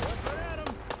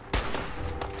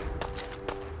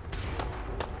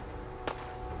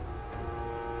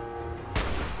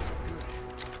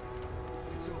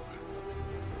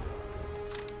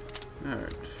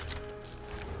 Alright.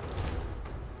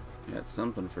 Yeah, it's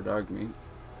something for dog meat.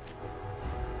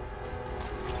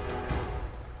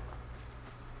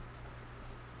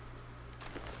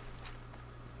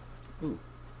 Ooh.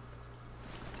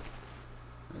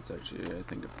 That's actually, I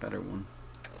think, a better one.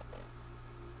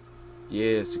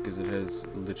 Yes, because it has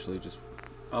literally just...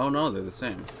 Oh no, they're the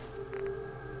same.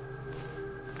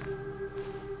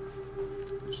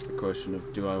 It's just the question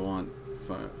of, do I want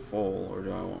full or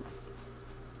do I want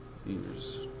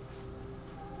ears?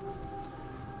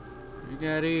 You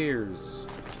got ears.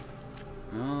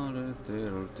 All that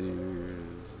little tears.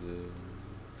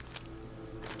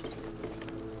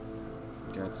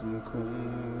 Got some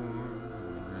corn.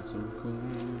 Got some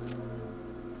corn.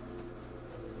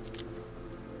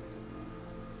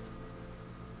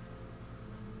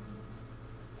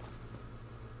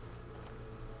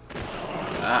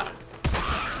 Ah.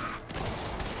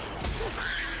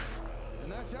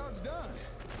 And that's how it's done.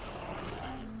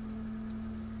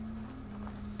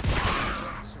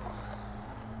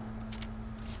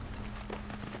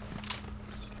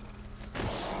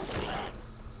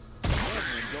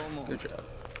 Good job.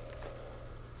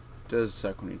 Does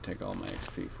suck when you take all my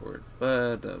XP for it,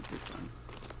 but that'll be fine.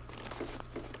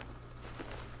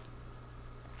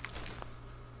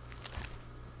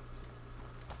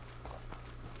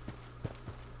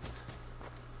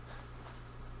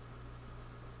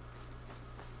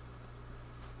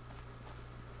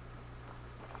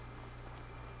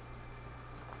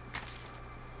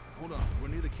 Hold on, we're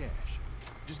near the cache.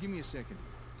 Just give me a second.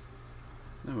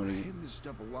 I Nobody. hid this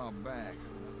stuff a while back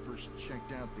when I first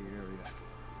checked out the area.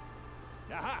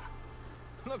 Aha!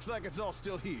 Looks like it's all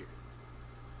still here.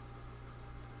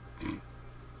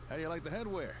 How do you like the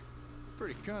headwear?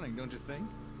 Pretty cunning, don't you think?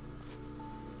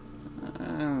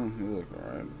 You look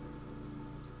alright.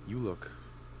 You look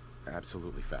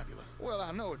absolutely fabulous. Well,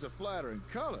 I know it's a flattering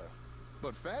color,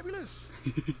 but fabulous?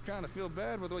 Kind of feel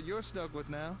bad with what you're stuck with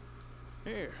now.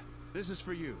 Here, this is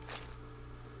for you.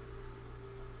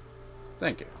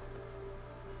 Thank you.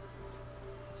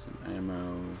 Some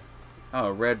ammo.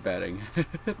 Oh, red batting.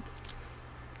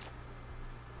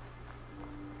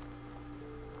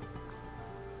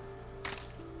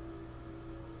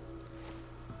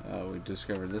 Oh, we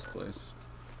discovered this place.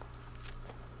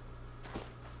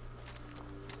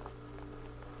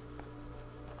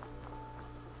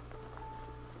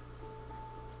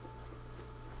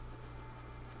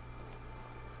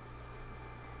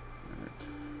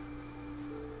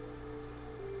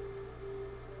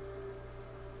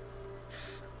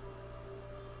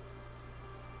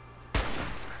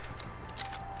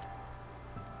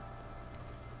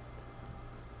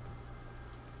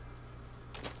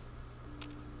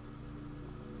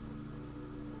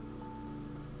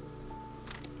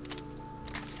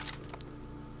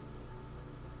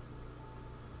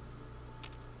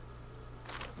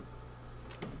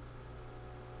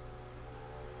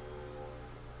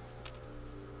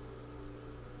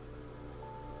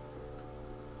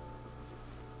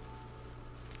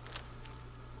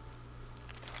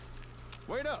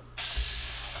 Wait up!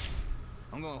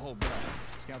 I'm gonna hold back.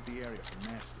 Scout the area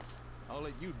for masters. I'll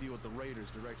let you deal with the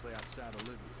raiders directly outside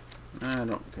Olivia. I don't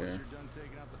Once care. you're done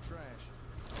taking out the trash,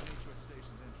 I'll meet you at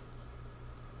station's entrance.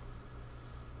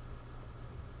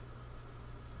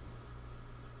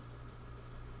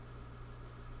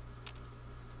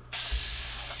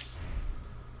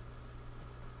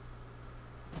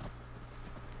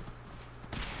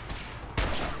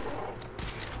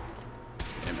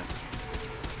 Damn it.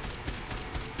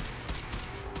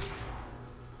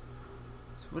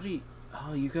 So what do you...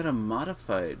 Oh, you got a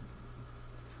modified...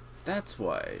 That's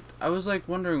why. I was like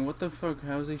wondering what the fuck,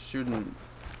 how is he shooting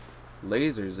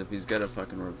lasers if he's got a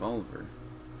fucking revolver?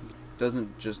 He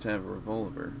doesn't just have a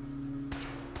revolver.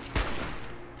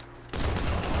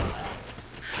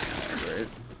 Right.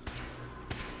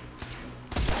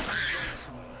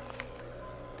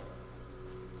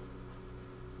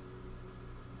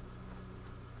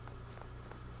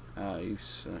 Ah, you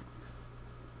suck.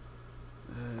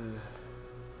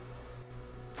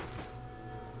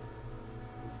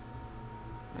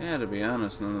 Yeah, to be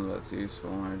honest, none of that's useful.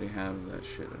 I already have that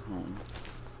shit at home.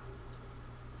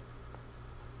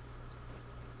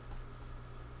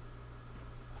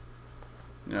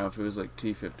 You know, if it was like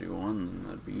T-51, then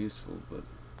that'd be useful, but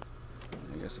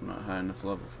I guess I'm not high enough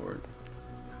level for it.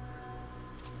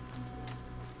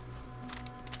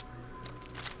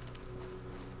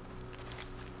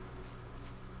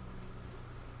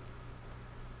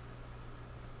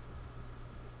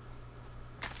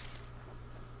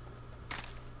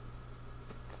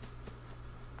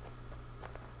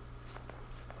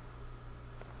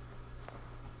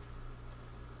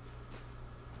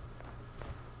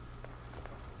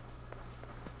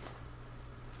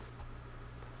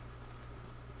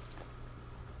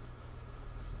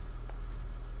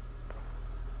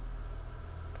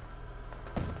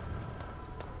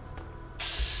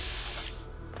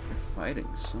 Fighting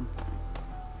something.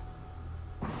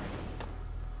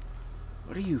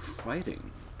 What are you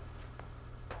fighting?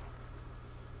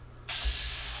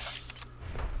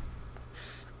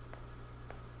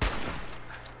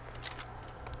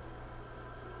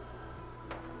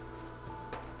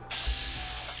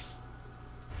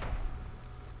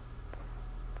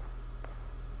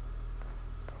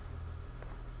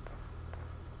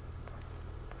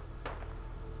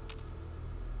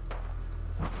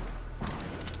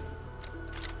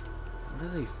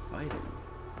 What are they fighting?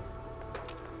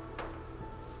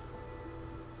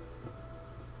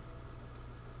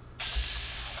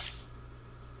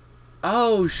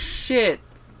 Oh shit!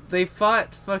 They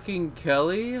fought fucking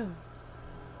Kelly?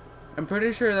 I'm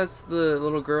pretty sure that's the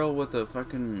little girl with the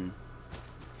fucking...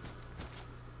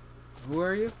 Who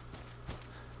are you?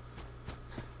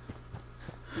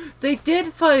 They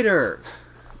did fight her!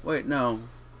 Wait, no.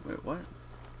 Wait, what?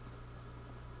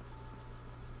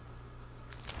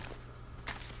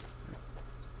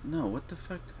 No, what the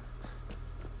fuck?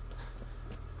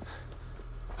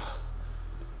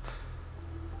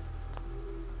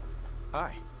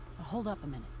 Hi. Hold up a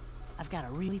minute. I've got a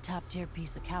really top-tier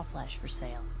piece of cow flesh for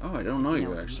sale. Oh, I don't know you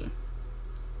what I actually. mean.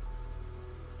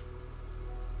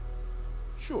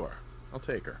 Sure. I'll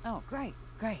take her. Oh, great,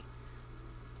 great.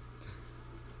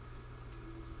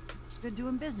 Good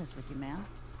doing business with you, man.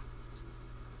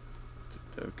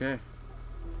 Okay.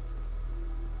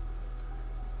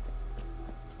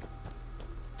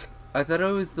 I thought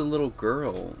it was the little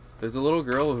girl. There's a little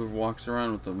girl who walks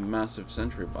around with a massive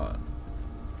sentry bot.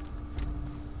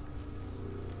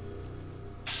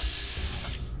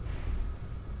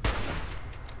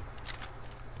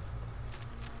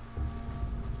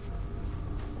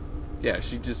 Yeah,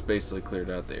 she just basically cleared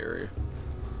out the area.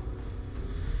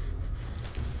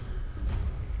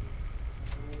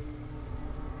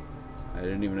 I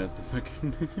didn't even have to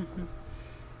fucking...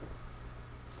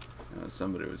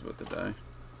 somebody was about to die.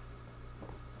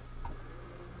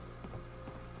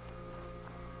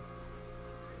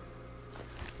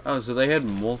 Oh, so they had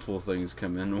multiple things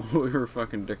come in while we were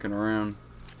fucking dicking around.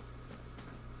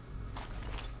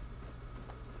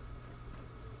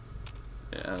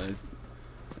 Yeah,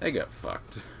 they got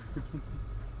fucked.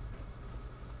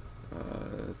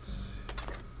 Let's...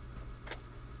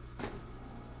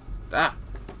 Ah!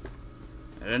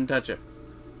 I didn't touch it.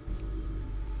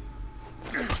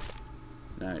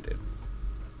 No, I did.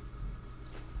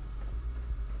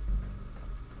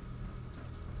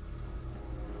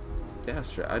 Yeah,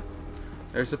 sure.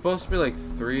 There's supposed to be like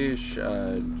 3-ish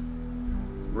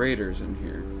raiders in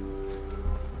here.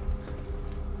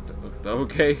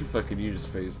 Okay, fucking you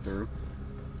just phased through.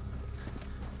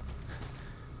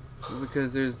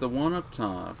 Because there's the one up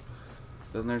top.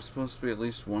 Then there's supposed to be at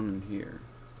least one in here.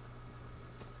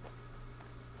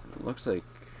 It looks like...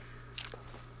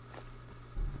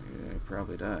 yeah, I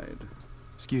probably died.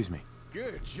 Excuse me.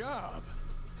 Good job.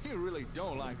 You really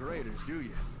don't like raiders, do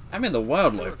you? I mean, the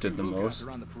wildlife did the most.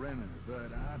 Around the perimeter,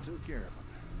 but I took care of them.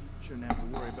 Shouldn't have to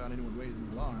worry about anyone raising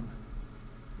the alarm.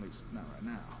 At least, not right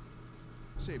now.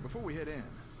 Say, before we head in,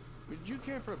 would you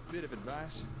care for a bit of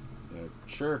advice?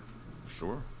 Sure.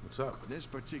 Sure. What's up? This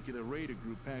particular raider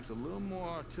group packs a little more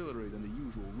artillery than the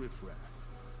usual riffraff.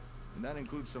 And that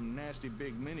includes some nasty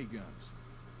big miniguns.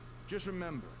 Just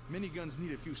remember, miniguns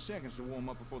need a few seconds to warm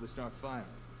up before they start firing.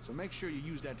 So make sure you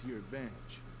use that to your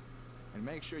advantage. And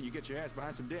make sure you get your ass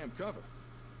behind some damn cover.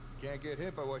 You can't get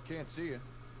hit by what can't see you.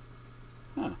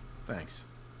 Huh. Thanks.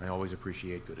 I always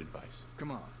appreciate good advice.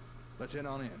 Come on. Let's head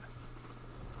on in.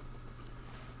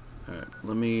 Alright,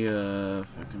 let me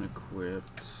fucking equip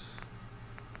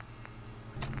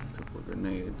a couple of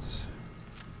grenades.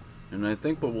 And I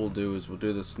think what we'll do is we'll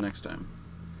do this next time.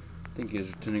 Thank you guys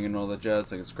for tuning in and all that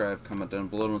jazz. Like, subscribe, comment down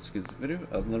below once you get the video.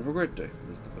 Other than that, have a great day.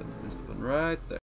 There's the button right there.